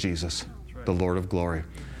the Lord Jesus, the Lord of glory.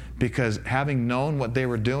 Because having known what they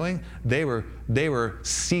were doing, they were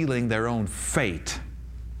sealing their own fate.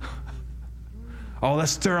 Oh,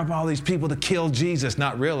 let's stir up all these people to kill Jesus,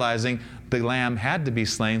 not realizing the Lamb had to be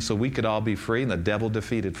slain so we could all be free and the devil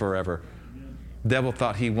defeated forever. The devil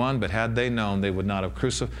thought he won, but had they known, they would not have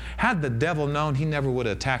crucified. Had the devil known, he never would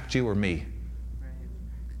have attacked you or me.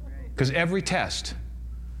 Because every test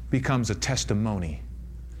becomes a testimony.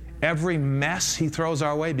 Every mess he throws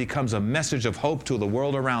our way becomes a message of hope to the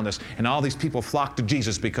world around us. And all these people flock to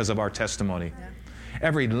Jesus because of our testimony.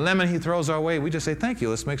 Every lemon he throws our way, we just say, thank you,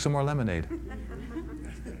 let's make some more lemonade.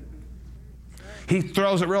 He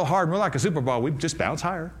throws it real hard, and we're like a Super Bowl. We just bounce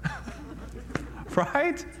higher.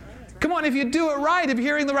 Right? Come on, if you do it right, if you're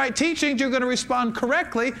hearing the right teachings, you're going to respond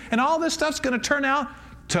correctly, and all this stuff's going to turn out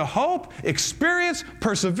to hope, experience,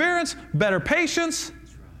 perseverance, better patience,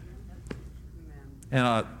 and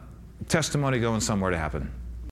a testimony going somewhere to happen.